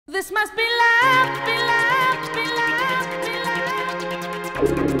This must be love, be love, be love, be love.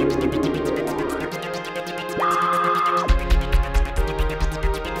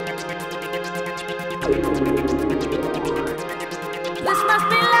 This must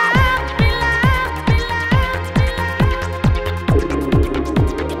be love, be love, be love, be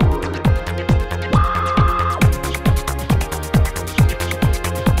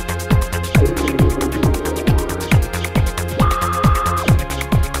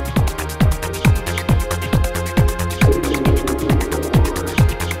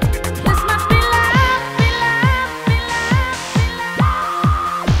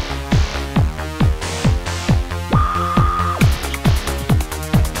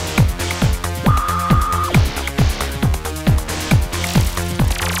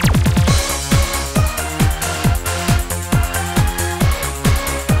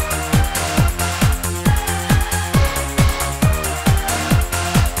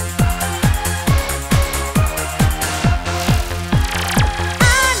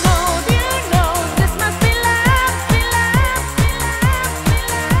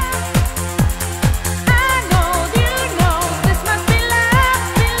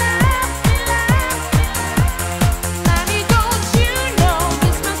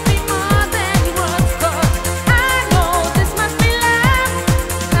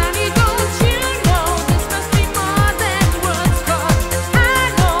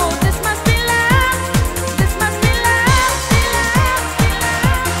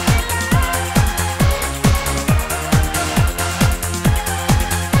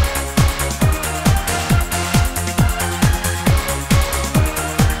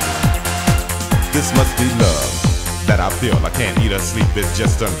This must be love that I feel. I can't eat or sleep, it's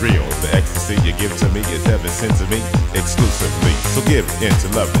just unreal. The ecstasy you give to me is heaven sent to me exclusively. So give in to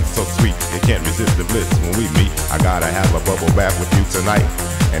love, it's so sweet. You can't resist the bliss when we meet. I gotta have a bubble bath with you tonight,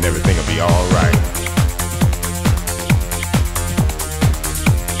 and everything will be alright.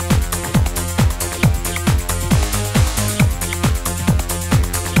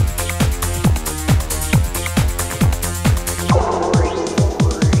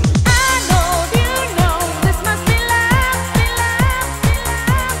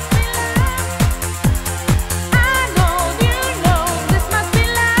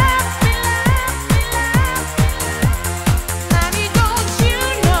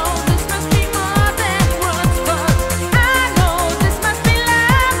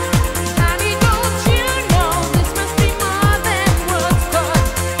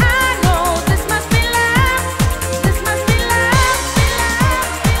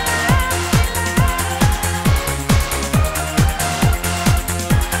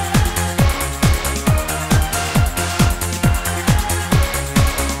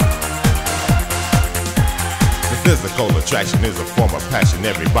 Physical attraction is a form of passion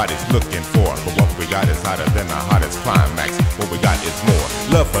everybody's looking for. But what we got is hotter than the hottest climax. What we got is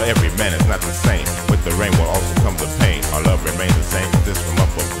more. Love for every man is not the same. With the rain will also come the pain. Our love remains the same, cause this from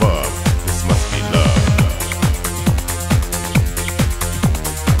up above. This must be love.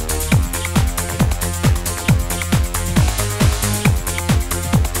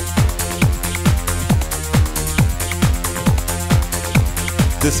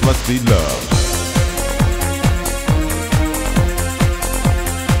 This must be love.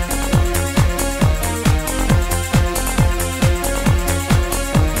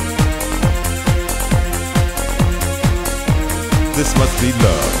 This must be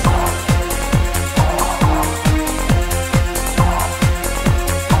love.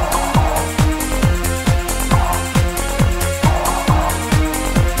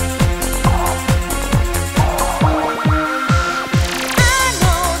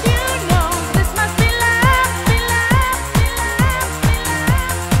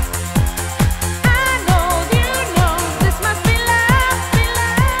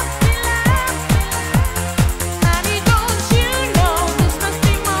 This must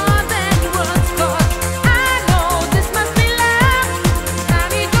be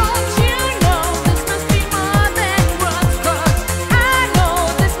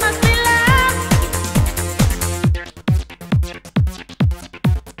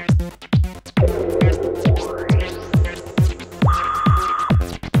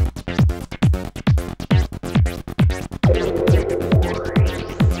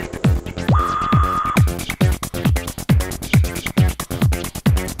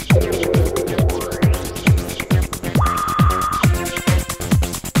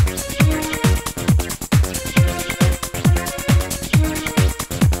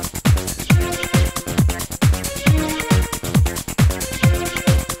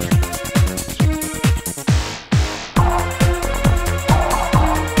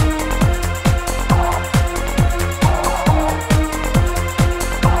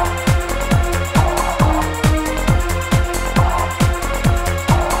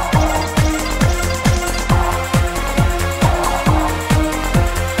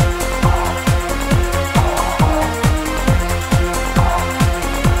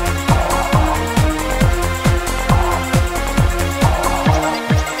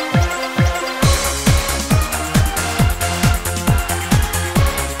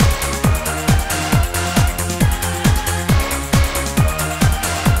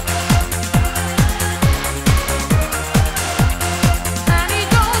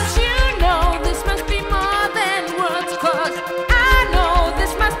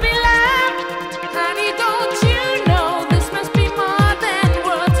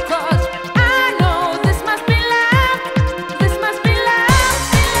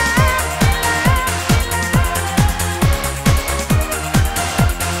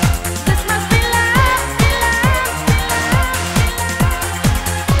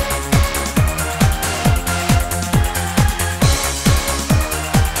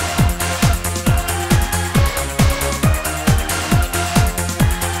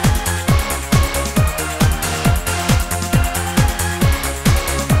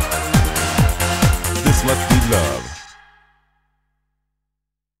love.